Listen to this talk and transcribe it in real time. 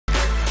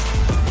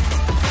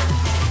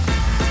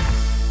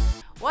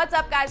What's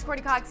up, guys?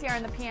 Courtney Cox here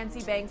in the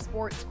PNC Bank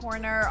Sports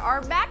Corner.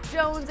 Are Mac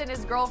Jones and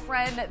his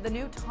girlfriend the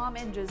new Tom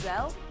and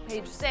Gisele?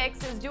 Page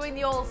 6 is doing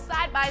the old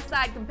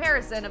side-by-side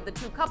comparison of the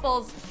two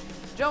couples.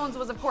 Jones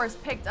was, of course,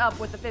 picked up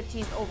with the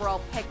 15th overall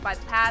pick by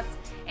the Pats,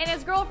 and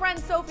his girlfriend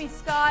Sophie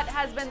Scott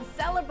has been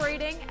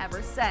celebrating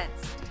ever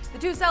since. The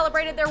two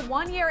celebrated their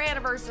one-year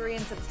anniversary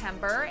in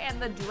September, and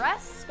the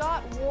dress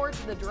Scott wore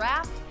to the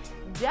draft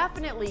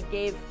definitely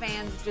gave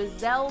fans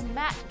Gisele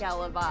Met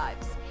Gala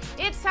vibes.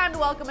 It's time to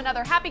welcome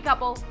another happy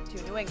couple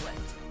to New England.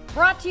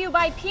 Brought to you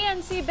by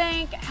PNC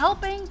Bank,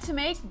 helping to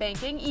make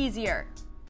banking easier.